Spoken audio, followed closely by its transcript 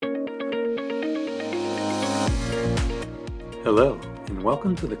Hello, and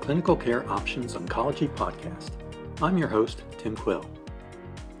welcome to the Clinical Care Options Oncology Podcast. I'm your host, Tim Quill.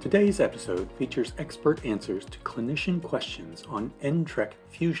 Today's episode features expert answers to clinician questions on NTRK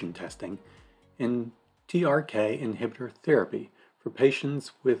fusion testing and TRK inhibitor therapy for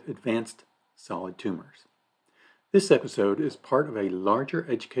patients with advanced solid tumors. This episode is part of a larger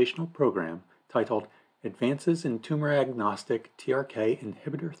educational program titled Advances in Tumor-Agnostic TRK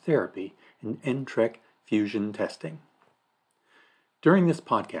Inhibitor Therapy and NTRK Fusion Testing. During this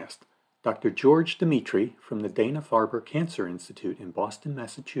podcast, Dr. George Demetri from the Dana-Farber Cancer Institute in Boston,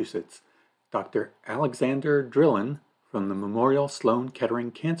 Massachusetts, Dr. Alexander Drilon from the Memorial Sloan Kettering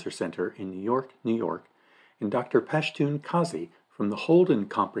Cancer Center in New York, and Dr. Pashtun Kazi from the Holden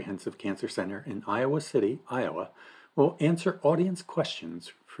Comprehensive Cancer Center in Iowa City, Iowa, will answer audience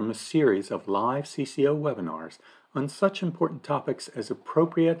questions from a series of live CCO webinars on such important topics as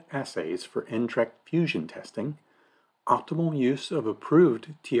appropriate assays for NTRK fusion testing, optimal use of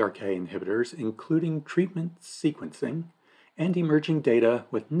approved TRK inhibitors, including treatment sequencing, and emerging data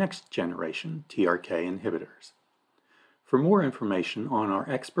with next-generation TRK inhibitors. For more information on our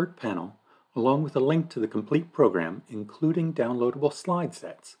expert panel, along with a link to the complete program, including downloadable slide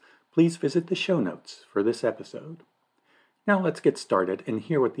sets, please visit the show notes for this episode. Now let's get started and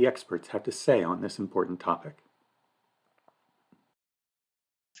hear what the experts have to say on this important topic.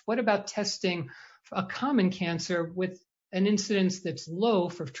 What about testing a common cancer with an incidence that's low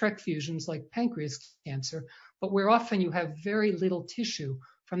for TRK fusions like pancreas cancer, but where often you have very little tissue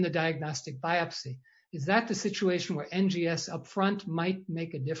from the diagnostic biopsy? Is that the situation where NGS upfront might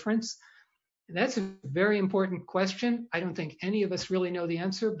make a difference? That's a very important question. I don't think any of us really know the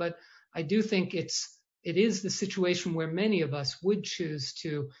answer, but I do think it is the situation where many of us would choose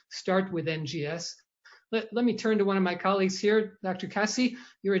to start with NGS. Let me turn to one of my colleagues here, Dr. Kazi.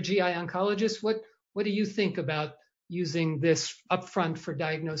 You're a GI oncologist. What do you think about using this upfront for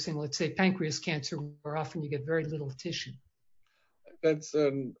diagnosing, let's say, pancreas cancer, where often you get very little tissue? That's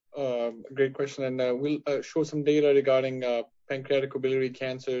a great question, and we'll show some data regarding pancreatic biliary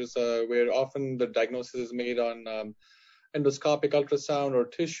cancers, where often the diagnosis is made on endoscopic ultrasound, or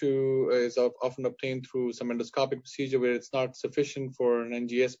tissue is often obtained through some endoscopic procedure where it's not sufficient for an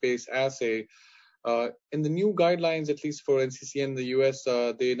NGS-based assay. In the new guidelines, at least for NCCN in the US,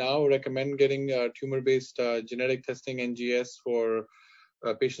 they now recommend getting tumor-based genetic testing NGS for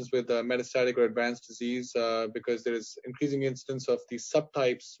patients with metastatic or advanced disease, because there is increasing incidence of these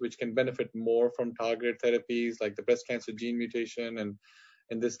subtypes which can benefit more from targeted therapies like the breast cancer gene mutation, and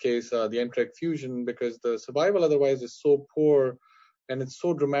in this case, the NTRK fusion, because the survival otherwise is so poor and it's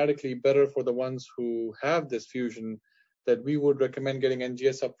so dramatically better for the ones who have this fusion that we would recommend getting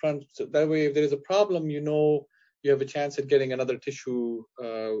NGS up front. So that way, if there is a problem, you have a chance at getting another tissue,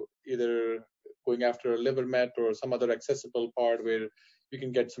 either going after a liver met or some other accessible part where you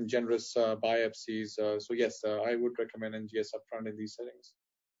can get some generous biopsies. So yes, I would recommend NGS up front in these settings.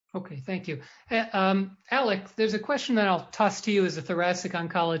 Okay, thank you. Alec, there's a question that I'll toss to you as a thoracic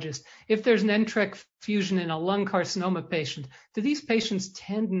oncologist. If there's an NTRK fusion in a lung carcinoma patient, do these patients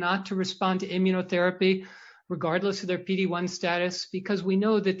tend not to respond to immunotherapy regardless of their PD-1 status? Because we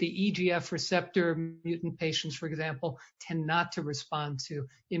know that the EGF receptor mutant patients, for example, tend not to respond to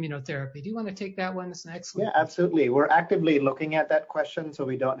immunotherapy. Do you want to take that one? That's an excellent question. Absolutely. We're actively looking at that question, so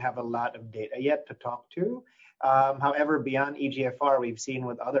we don't have a lot of data yet to talk to. However, beyond EGFR, we've seen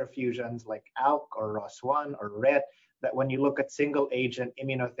with other fusions like ALK or ROS1 or RET that when you look at single agent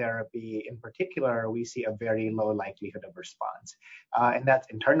immunotherapy in particular, we see a very low likelihood of response. And that's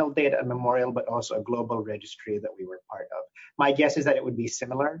internal data at Memorial, but also a global registry that we were part of. My guess is that it would be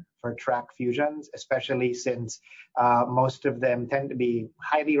similar for TRK fusions, especially since most of them tend to be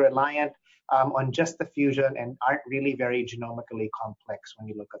highly reliant on just the fusion and aren't really very genomically complex when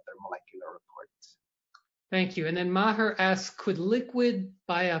you look at their molecular reports. Thank you. And then Maher asks, could liquid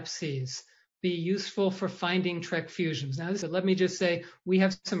biopsies be useful for finding TRK fusions? Now, let me just say, we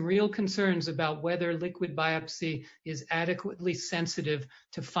have some real concerns about whether liquid biopsy is adequately sensitive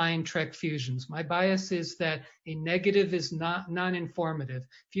to find TRK fusions. My bias is that a negative is non-informative.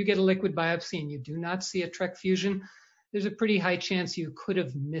 If you get a liquid biopsy and you do not see a TRK fusion, there's a pretty high chance you could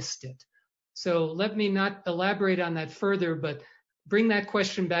have missed it. So let me not elaborate on that further, but bring that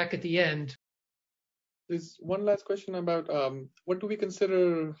question back at the end. There's one last question about what do we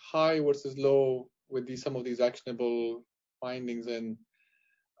consider high versus low with some of these actionable findings? And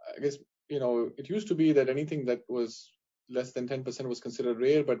I guess, it used to be that anything that was less than 10% was considered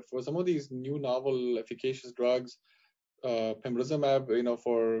rare, but for some of these new novel efficacious drugs, pembrolizumab,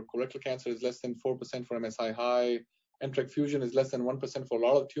 for colorectal cancer is less than 4% for MSI high. NTRK fusion is less than 1% for a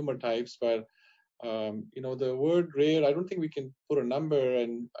lot of tumor types, but The word rare, I don't think we can put a number.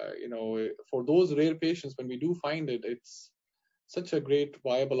 And, for those rare patients, when we do find it, it's such a great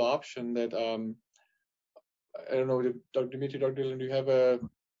viable option that, I don't know, Dr. Dimitri, Dr. Dillon, do you have a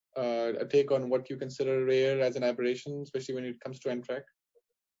take on what you consider rare as an aberration, especially when it comes to NTRK?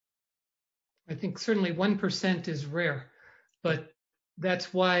 I think certainly 1% is rare, but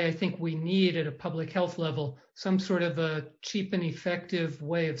that's why I think we need at a public health level some sort of a cheap and effective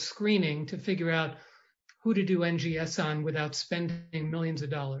way of screening to figure out who to do NGS on without spending millions of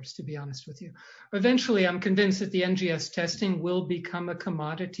dollars, to be honest with you. Eventually, I'm convinced that the NGS testing will become a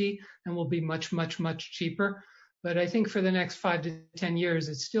commodity and will be much, much, much cheaper. But I think for the next 5 to 10 years,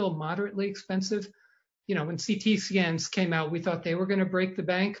 it's still moderately expensive. When CT scans came out, we thought they were going to break the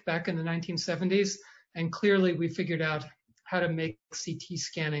bank back in the 1970s. And clearly, we figured out how to make CT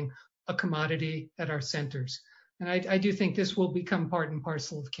scanning a commodity at our centers. And I do think this will become part and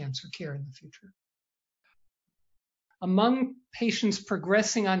parcel of cancer care in the future. Among patients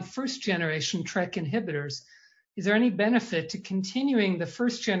progressing on first-generation TRK inhibitors, is there any benefit to continuing the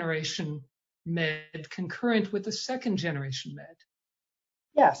first-generation med concurrent with the second-generation med?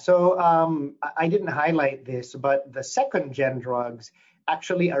 Yeah, so I didn't highlight this, but the second-gen drugs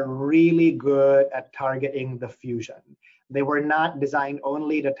actually are really good at targeting the fusion. They were not designed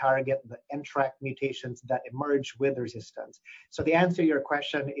only to target the NTRK mutations that emerge with resistance. So the answer to your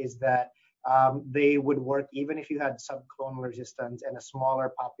question is that they would work even if you had subclonal resistance and a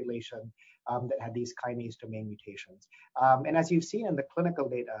smaller population that had these kinase domain mutations. And as you've seen in the clinical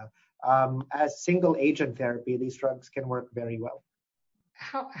data, as single agent therapy, these drugs can work very well.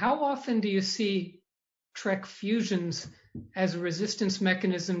 How often do you see TRK fusions as a resistance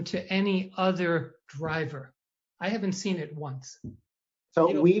mechanism to any other driver? I haven't seen it once.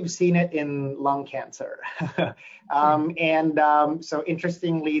 So we've seen it in lung cancer. So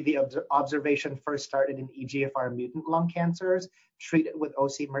interestingly, the observation first started in EGFR mutant lung cancers treated with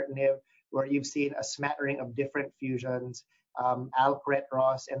osimertinib, where you've seen a smattering of different fusions, ALK, RET,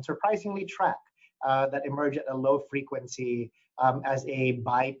 ROS, and surprisingly TRK that emerge at a low frequency as a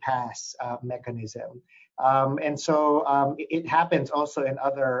bypass mechanism. It happens also in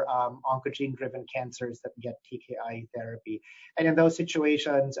other oncogene-driven cancers that get TKI therapy. And in those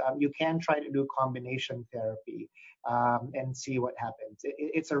situations, you can try to do combination therapy and see what happens.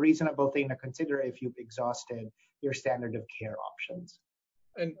 It's a reasonable thing to consider if you've exhausted your standard of care options.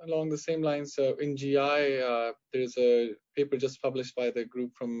 And along the same lines, in GI, there's a paper just published by the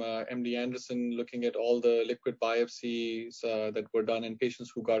group from MD Anderson looking at all the liquid biopsies that were done in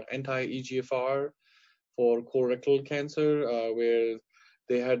patients who got anti-EGFR for colorectal cancer, where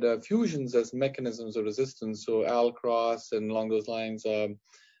they had fusions as mechanisms of resistance. So ALK-ROS and along those lines,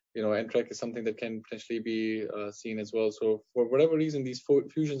 NTRK is something that can potentially be seen as well. So for whatever reason, these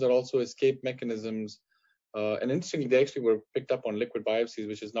fusions are also escape mechanisms. And interestingly, they actually were picked up on liquid biopsies,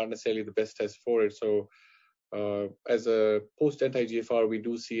 which is not necessarily the best test for it. So as a post-anti-EGFR, we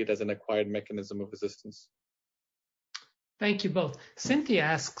do see it as an acquired mechanism of resistance. Thank you both. Cynthia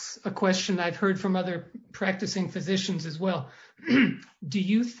asks a question I've heard from other practicing physicians as well. Do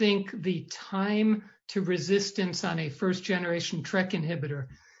you think the time to resistance on a first-generation TRK inhibitor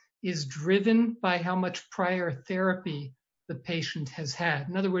is driven by how much prior therapy the patient has had?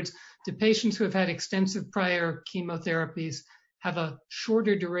 In other words, do patients who have had extensive prior chemotherapies have a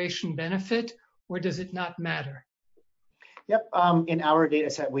shorter duration benefit, or does it not matter? Yep, in our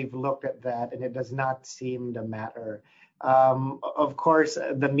data set, we've looked at that, and it does not seem to matter. Of course,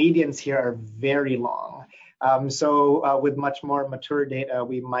 the medians here are very long. So with much more mature data,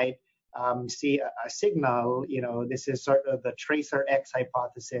 we might see a signal. This is sort of the tracer X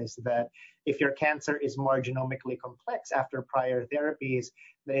hypothesis that if your cancer is more genomically complex after prior therapies,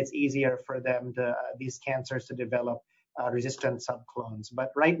 then it's easier for them these cancers to develop resistant subclones.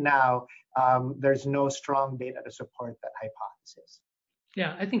 But right now, there's no strong data to support that hypothesis.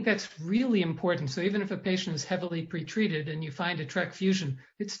 Yeah, I think that's really important. So even if a patient is heavily pretreated and you find a TRK fusion,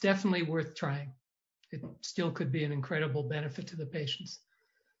 it's definitely worth trying. It still could be an incredible benefit to the patients.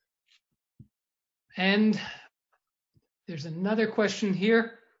 And there's another question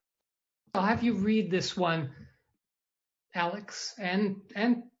here. I'll have you read this one, Alex and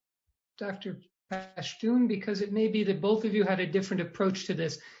Dr. Pashtun, because it may be that both of you had a different approach to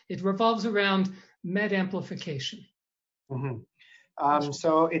this. It revolves around MET amplification. Mm-hmm.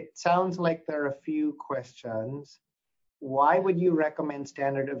 So it sounds like there are a few questions. Why would you recommend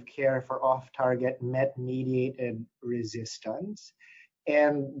standard of care for off-target MET-mediated resistance?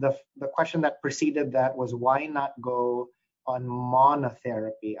 And the question that preceded that was, why not go on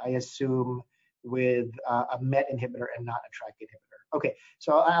monotherapy, I assume, with a MET inhibitor and not a TRK inhibitor? Okay,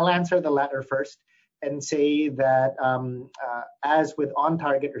 so I'll answer the latter first. and say that as with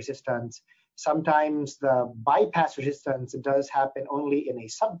on-target resistance, sometimes the bypass resistance does happen only in a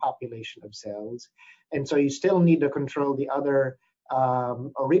subpopulation of cells. And so you still need to control the other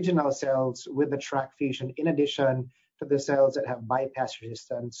original cells with the TRAC fusion in addition to the cells that have bypass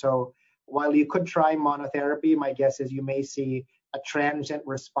resistance. So while you could try monotherapy, my guess is you may see a transient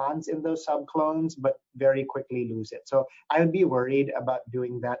response in those subclones, but very quickly lose it. So I would be worried about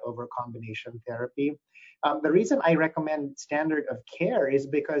doing that over combination therapy. The reason I recommend standard of care is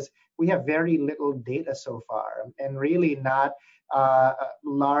because we have very little data so far, and really not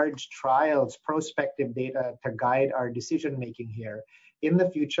large trials, prospective data to guide our decision making here. In the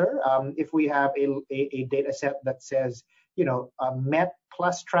future, if we have a data set that says, a MET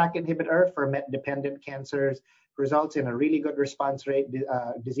plus TRAC inhibitor for MET-dependent cancers results in a really good response rate,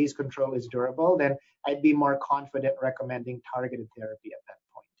 disease control is durable, then I'd be more confident recommending targeted therapy at that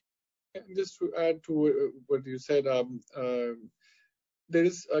point. And just to add to what you said, there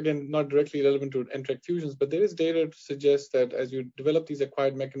is, again, not directly relevant to NTRK fusions, but there is data to suggest that as you develop these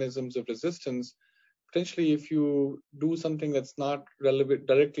acquired mechanisms of resistance, potentially if you do something that's not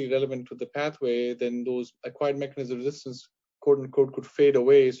directly relevant to the pathway, then those acquired mechanisms of resistance, quote unquote, could fade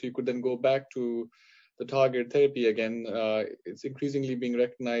away. So you could then go back to the target therapy again. It's increasingly being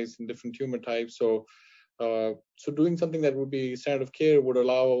recognized in different tumor types. So doing something that would be standard of care would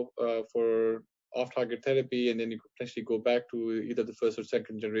allow for off-target therapy, and then you could potentially go back to either the first or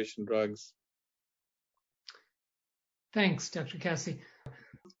second generation drugs. Thanks, Dr. Cassie.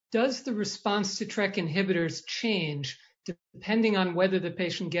 Does the response to TRK inhibitors change depending on whether the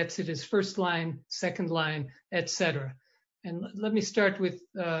patient gets it as first line, second line, et cetera? And let me start with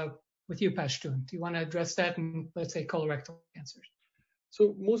you, Pashtun. Do you want to address that in, let's say, colorectal cancers?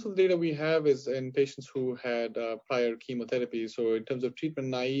 So most of the data we have is in patients who had prior chemotherapy. So in terms of treatment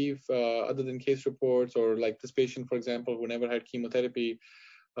naive, other than case reports, or like this patient, for example, who never had chemotherapy,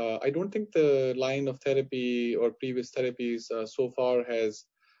 I don't think the line of therapy or previous therapies so far has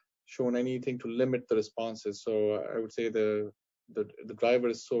shown anything to limit the responses. So I would say the driver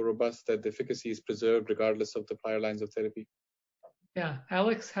is so robust that the efficacy is preserved regardless of the prior lines of therapy. Yeah.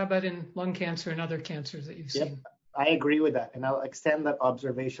 Alex, how about in lung cancer and other cancers that you've seen? I agree with that. And I'll extend that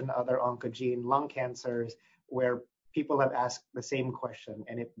observation to other oncogene lung cancers where people have asked the same question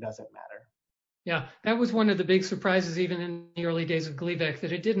and it doesn't matter. Yeah, that was one of the big surprises even in the early days of Gleevec,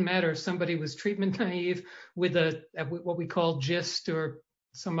 that it didn't matter if somebody was treatment naive with what we call GIST or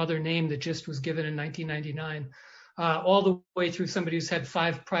some other name that GIST was given in 1999, all the way through somebody who's had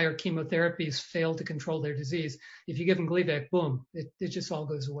 5 prior chemotherapies failed to control their disease. If you give them Gleevec, boom, it just all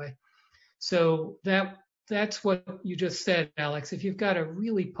goes away. So that's what you just said, Alex. If you've got a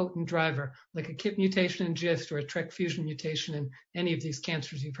really potent driver, like a KIT mutation in GIST or a TRK fusion mutation in any of these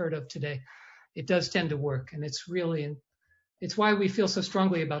cancers you've heard of today, it does tend to work. And it's why we feel so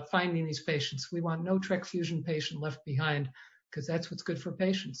strongly about finding these patients. We want no TRK fusion patient left behind, because that's what's good for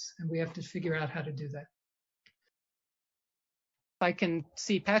patients. And we have to figure out how to do that. I can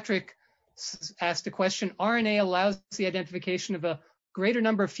see Patrick asked a question. RNA allows the identification of a greater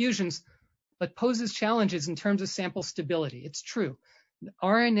number of fusions, but poses challenges in terms of sample stability. It's true.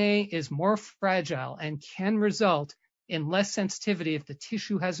 RNA is more fragile and can result in less sensitivity if the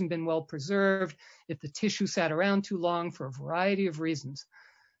tissue hasn't been well preserved, if the tissue sat around too long for a variety of reasons.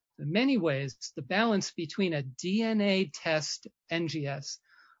 In many ways, the balance between a DNA test, NGS,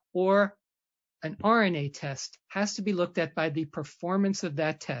 or an RNA test has to be looked at by the performance of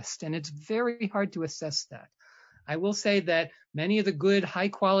that test, and it's very hard to assess that. I will say that many of the good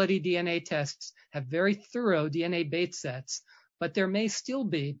high-quality DNA tests have very thorough DNA base sets, but there may still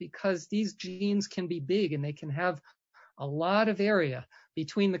be, because these genes can be big and they can have a lot of area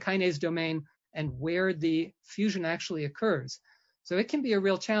between the kinase domain and where the fusion actually occurs. So it can be a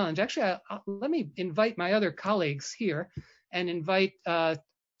real challenge. Actually, let me invite my other colleagues here and invite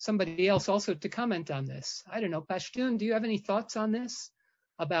somebody else also to comment on this. I don't know, Pashtun, do you have any thoughts on this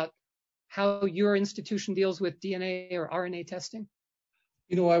about how your institution deals with DNA or RNA testing?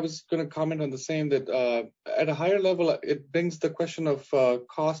 I was going to comment on the same, that at a higher level, it brings the question of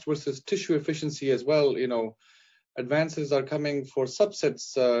cost versus tissue efficiency as well. Advances are coming for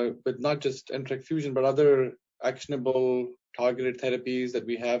subsets with not just NTRK fusion, but other actionable targeted therapies that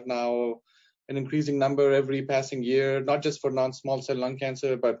we have now, an increasing number every passing year, not just for non-small cell lung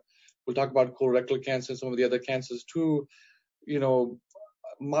cancer, but we'll talk about colorectal cancer, some of the other cancers too.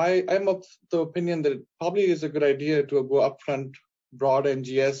 I'm of the opinion that it probably is a good idea to go upfront broad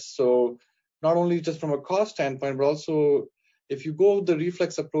NGS. So not only just from a cost standpoint, but also if you go the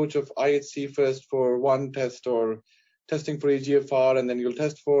reflex approach of IHC first for one test, or testing for EGFR, and then you'll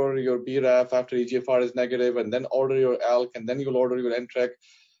test for your BRAF after EGFR is negative, and then order your ALK, and then you'll order your NTRK.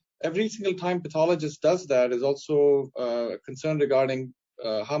 Every single time pathologist does that is also concerned regarding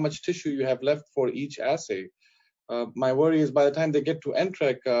how much tissue you have left for each assay. My worry is by the time they get to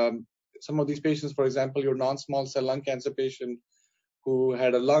NTRK, some of these patients, for example, your non-small cell lung cancer patient who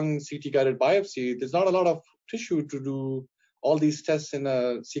had a lung CT-guided biopsy, there's not a lot of tissue to do all these tests in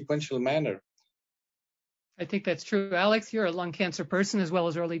a sequential manner. I think that's true. Alex, you're a lung cancer person as well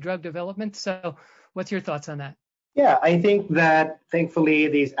as early drug development. So what's your thoughts on that? Yeah, I think that thankfully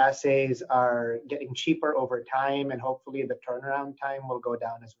these assays are getting cheaper over time, and hopefully the turnaround time will go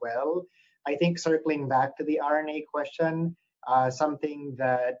down as well. I think circling back to the RNA question, something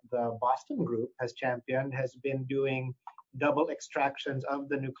that the Boston group has championed has been doing double extractions of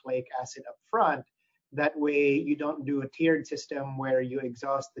the nucleic acid up front. That way you don't do a tiered system where you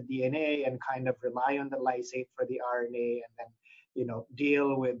exhaust the DNA and kind of rely on the lysate for the RNA and then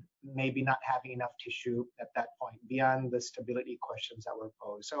deal with maybe not having enough tissue at that point beyond the stability questions that were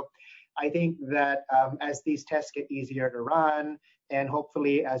posed. So I think that as these tests get easier to run, and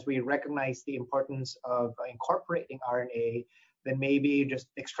hopefully as we recognize the importance of incorporating RNA, then maybe just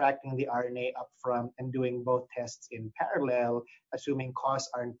extracting the RNA up front and doing both tests in parallel, assuming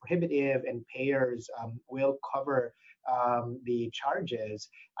costs aren't prohibitive and payers will cover the charges,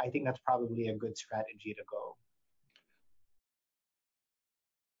 I think that's probably a good strategy to go.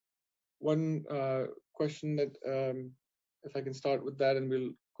 One question that, if I can start with that, and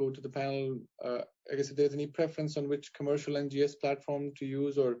we'll go to the panel, I guess if there's any preference on which commercial NGS platform to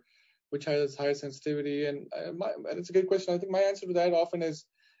use or which has higher sensitivity, and it's a good question. I think my answer to that often is,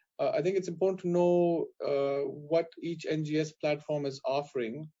 I think it's important to know what each NGS platform is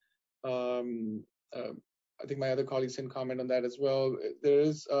offering. I think my other colleagues can comment on that as well.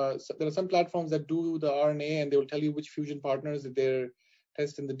 There are some platforms that do the RNA, and they will tell you which fusion partners that they're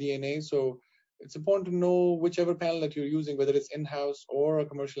testing the DNA. So it's important to know whichever panel that you're using, whether it's in-house or a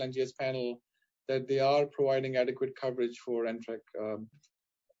commercial NGS panel, that they are providing adequate coverage for NTRK.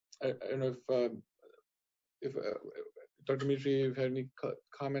 I don't know if Dr. Dimitri, you have any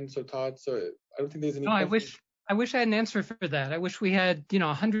comments or thoughts. I don't think there's any. No, I wish I had an answer for that. I wish we had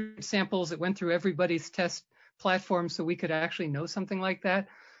 100 samples that went through everybody's test platform so we could actually know something like that,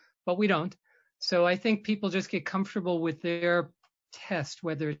 but we don't. So I think people just get comfortable with their test,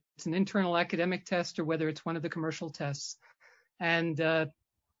 whether it's an internal academic test or whether it's one of the commercial tests. And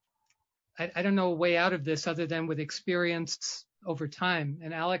I don't know a way out of this other than with experience over time.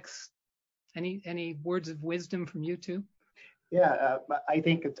 And Alex, any words of wisdom from you too? Yeah, I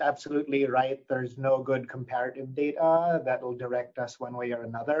think it's absolutely right. There's no good comparative data that will direct us one way or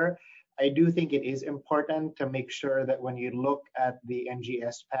another. I do think it is important to make sure that when you look at the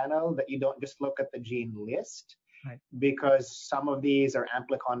NGS panel, that you don't just look at the gene list, right? Because some of these are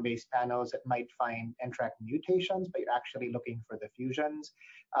amplicon-based panels that might find NTRK mutations, but you're actually looking for the fusions.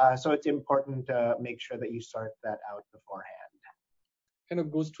 So it's important to make sure that you sort that out beforehand. Kind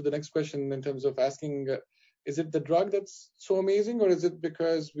of goes to the next question in terms of asking, is it the drug that's so amazing, or is it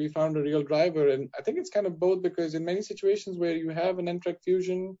because we found a real driver? And I think it's kind of both, because in many situations where you have an NTRK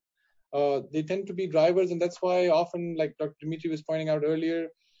fusion, they tend to be drivers, and that's why often, like Dr. Dimitri was pointing out earlier,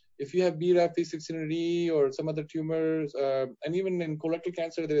 if you have BRAF V600E or some other tumors, and even in colorectal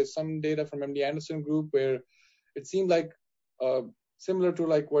cancer, there is some data from MD Anderson group where it seemed like, similar to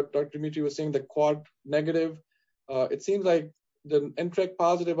like what Dr. Dimitri was saying, the quad negative, it seems like the NTRK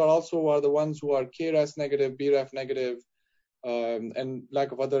positive are the ones who are KRAS negative, BRAF negative, and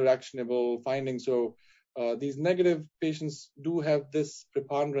lack of other actionable findings. So these negative patients do have this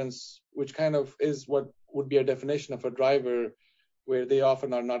preponderance, which kind of is what would be a definition of a driver, where they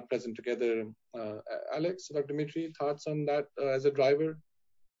often are not present together. Alex, Dr. Dimitri, thoughts on that as a driver?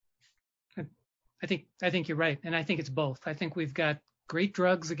 I think you're right, and I think it's both. I think we've got great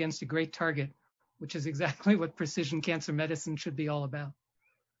drugs against a great target, which is exactly what precision cancer medicine should be all about.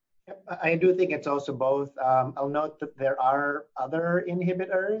 I do think it's also both. I'll note that there are other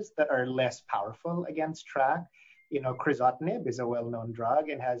inhibitors that are less powerful against TRK. Crizotinib is a well-known drug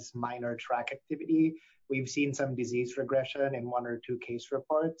and has minor TRK activity. We've seen some disease regression in 1 or 2 case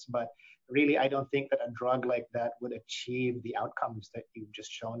reports, but really I don't think that a drug like that would achieve the outcomes that you've just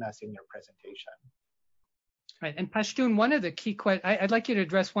shown us in your presentation. Right, and Pashtun, one of the key questions, I'd like you to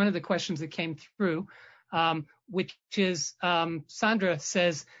address one of the questions that came through, which is, Sandra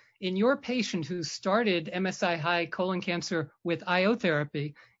says, in your patient who started MSI-high colon cancer with IO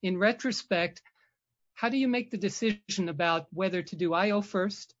therapy, in retrospect, how do you make the decision about whether to do IO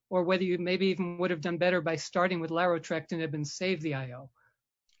first, or whether you maybe even would have done better by starting with larotrectinib and save the IO?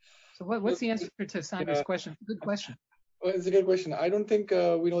 So what's the answer to Sandra's question? Good question. Well, it's a good question. I don't think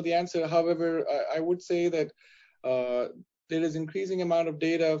we know the answer. However, I would say that there is increasing amount of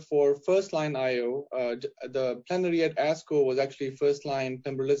data for first-line IO. The plenary at ASCO was actually first-line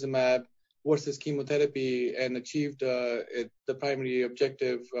pembrolizumab versus chemotherapy and achieved the primary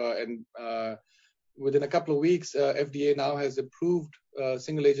objective. And within a couple of weeks, FDA now has approved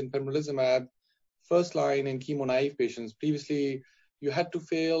single-agent pembrolizumab first-line in chemo-naive patients. Previously, you had to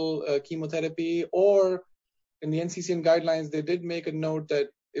fail chemotherapy, or in the NCCN guidelines, they did make a note that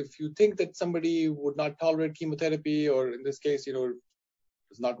if you think that somebody would not tolerate chemotherapy, or in this case,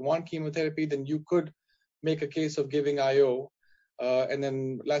 does not want chemotherapy, then you could make a case of giving IO. And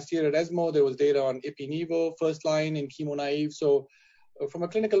then last year at ESMO, there was data on Ipi/Nivo, first line in chemo-naive. So from a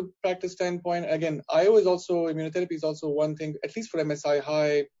clinical practice standpoint, again, IO is also, immunotherapy is also one thing, at least for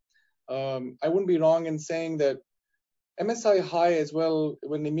MSI-high. I wouldn't be wrong in saying that MSI-high as well,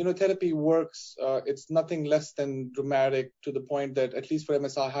 when immunotherapy works, it's nothing less than dramatic, to the point that at least for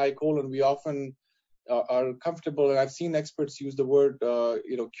MSI-high colon, we often are comfortable, and I've seen experts use the word,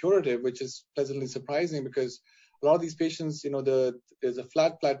 curative, which is pleasantly surprising, because a lot of these patients, there's a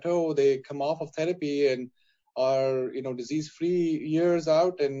flat plateau, they come off of therapy and are, disease-free years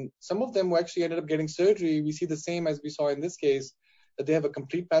out, and some of them who actually ended up getting surgery, we see the same as we saw in this case, that they have a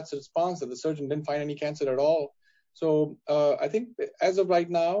complete patch response, that the surgeon didn't find any cancer at all. So I think as of right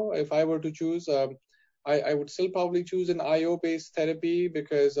now, if I were to choose, I would still probably choose an IO-based therapy,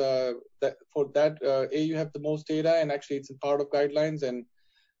 because you have the most data, and actually it's a part of guidelines, and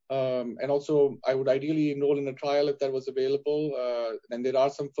also I would ideally enroll in a trial if that was available. And there are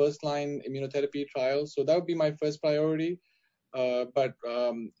some first-line immunotherapy trials, so that would be my first priority. But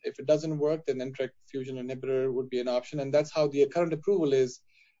if it doesn't work, then NTRK fusion inhibitor would be an option, and that's how the current approval is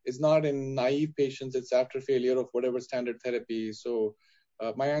not in naive patients, it's after failure of whatever standard therapy. So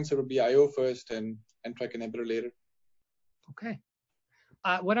my answer would be IO first and NTRK inhibitor later. Okay.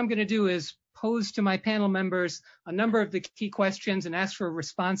 What I'm going to do is pose to my panel members a number of the key questions and ask for a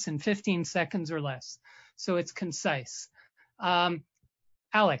response in 15 seconds or less. So it's concise.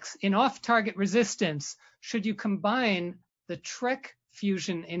 Alex, in off-target resistance, should you combine the TRK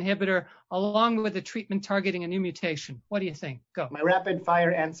fusion inhibitor along with the treatment targeting a new mutation? What do you think? Go. My rapid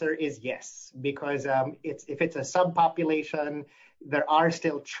fire answer is yes, because if it's a subpopulation, there are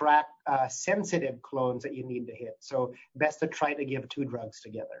still TRK sensitive clones that you need to hit. So best to try to give two drugs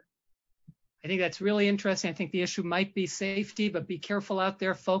together. I think that's really interesting. I think the issue might be safety, but be careful out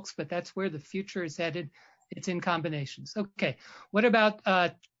there, folks. But that's where the future is headed. It's in combinations. Okay. What about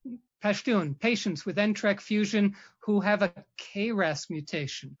Pashtun, patients with NTRK fusion who have a KRAS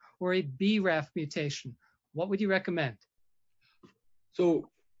mutation or a BRAF mutation? What would you recommend? So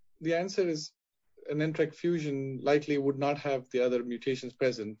the answer is an NTRK fusion likely would not have the other mutations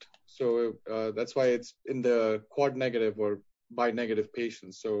present. So that's why it's in the quad negative or bi-negative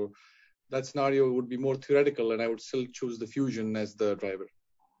patients. So that scenario would be more theoretical, and I would still choose the fusion as the driver.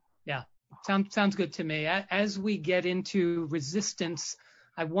 Yeah, sounds good to me. As we get into resistance,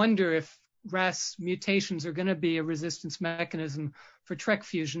 I wonder if RAS mutations are going to be a resistance mechanism for TRK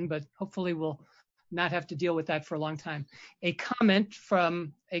fusion, but hopefully we'll not have to deal with that for a long time. A comment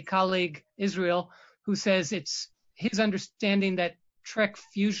from a colleague, Israel, who says it's his understanding that TRK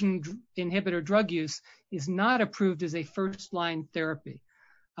fusion inhibitor drug use is not approved as a first-line therapy.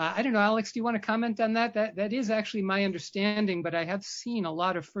 I don't know, Alex, do you want to comment on that? That is actually my understanding, but I have seen a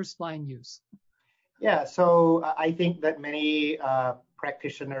lot of first-line use. Yeah, so I think that many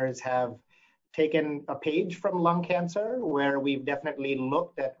practitioners have taken a page from lung cancer, where we've definitely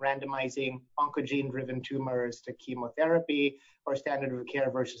looked at randomizing oncogene-driven tumors to chemotherapy or standard of care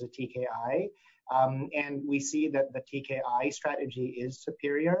versus a TKI. And we see that the TKI strategy is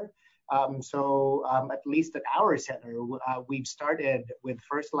superior. So at least at our center, we've started with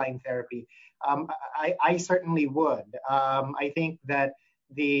first-line therapy. I certainly would. I think that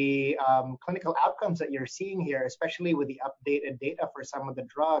the clinical outcomes that you're seeing here, especially with the updated data for some of the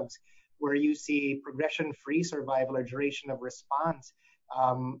drugs, where you see progression-free survival or duration of response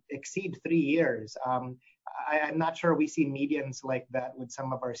exceed 3 years. I'm not sure we see medians like that with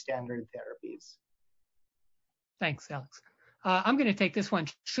some of our standard therapies. Thanks, Alex. I'm going to take this one.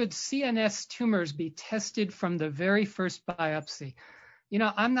 Should CNS tumors be tested from the very first biopsy? You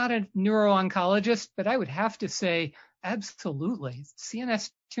know, I'm not a neuro-oncologist, but I would have to say absolutely.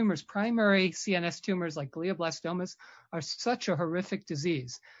 CNS tumors, primary CNS tumors like glioblastomas, are such a horrific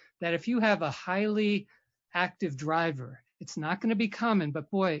disease that if you have a highly active driver, it's not going to be common,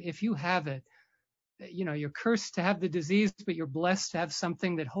 but boy, if you have it, you know, you're cursed to have the disease, but you're blessed to have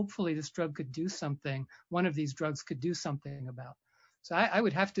something that hopefully this drug could do something, one of these drugs could do something about. So I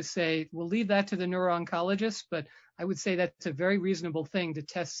would have to say, we'll leave that to the neuro-oncologist, but I would say that's a very reasonable thing to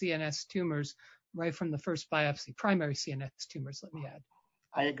test CNS tumors right from the first biopsy, primary CNS tumors, let me add.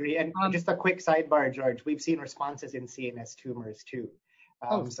 I agree. And just a quick sidebar, George, we've seen responses in CNS tumors too.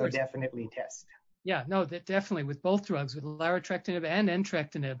 So definitely test. Yeah, no, definitely with both drugs, with larotrectinib and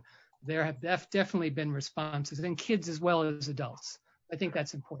entrectinib, there have definitely been responses in kids as well as adults. I think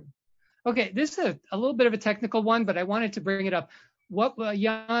that's important. Okay, this is a little bit of a technical one, but I wanted to bring it up. What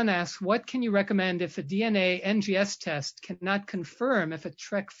Jan asks, what can you recommend if a DNA NGS test cannot confirm if a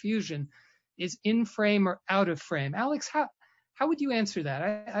TRK fusion is in frame or out of frame? Alex, how would you answer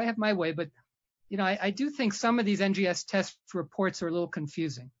that? I have my way, but I do think some of these NGS test reports are a little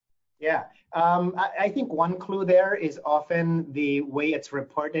confusing. Yeah, I think one clue there is often the way it's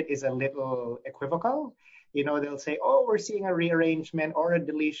reported is a little equivocal. They'll say, oh, we're seeing a rearrangement or a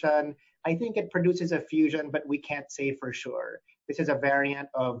deletion. I think it produces a fusion, but we can't say for sure. This is a variant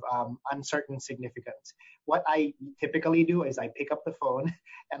of uncertain significance. What I typically do is I pick up the phone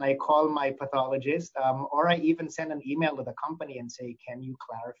and I call my pathologist, or I even send an email to the company and say, can you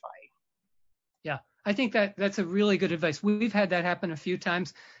clarify? Yeah, I think that's a really good advice. We've had that happen a few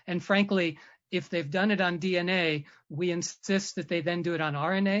times. And frankly, if they've done it on DNA, we insist that they then do it on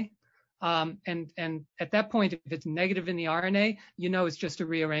RNA. And at that point, if it's negative in the RNA, it's just a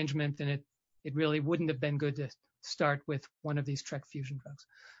rearrangement, and it really wouldn't have been good to start with one of these TRK fusion drugs.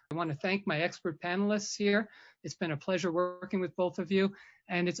 I want to thank my expert panelists here. It's been a pleasure working with both of you,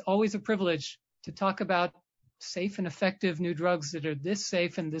 and it's always a privilege to talk about safe and effective new drugs that are this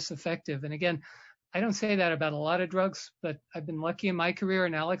safe and this effective. And again, I don't say that about a lot of drugs, but I've been lucky in my career,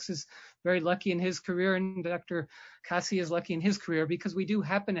 and Alex is very lucky in his career, and Dr. Kasi is lucky in his career, because we do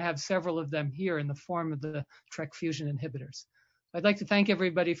happen to have several of them here in the form of the TRK fusion inhibitors. I'd like to thank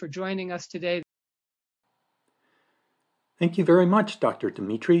everybody for joining us today. Thank you very much, Dr.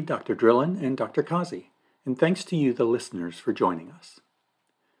 Dimitri, Dr. Drilon, and Dr. Kasi, and thanks to you, the listeners, for joining us.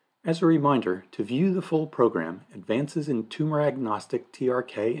 As a reminder, to view the full program, Advances in Tumor-Agnostic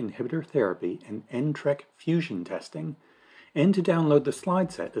TRK Inhibitor Therapy and NTRK Fusion Testing, and to download the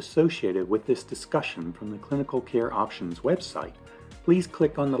slide set associated with this discussion from the Clinical Care Options website, please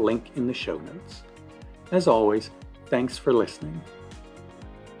click on the link in the show notes. As always, thanks for listening.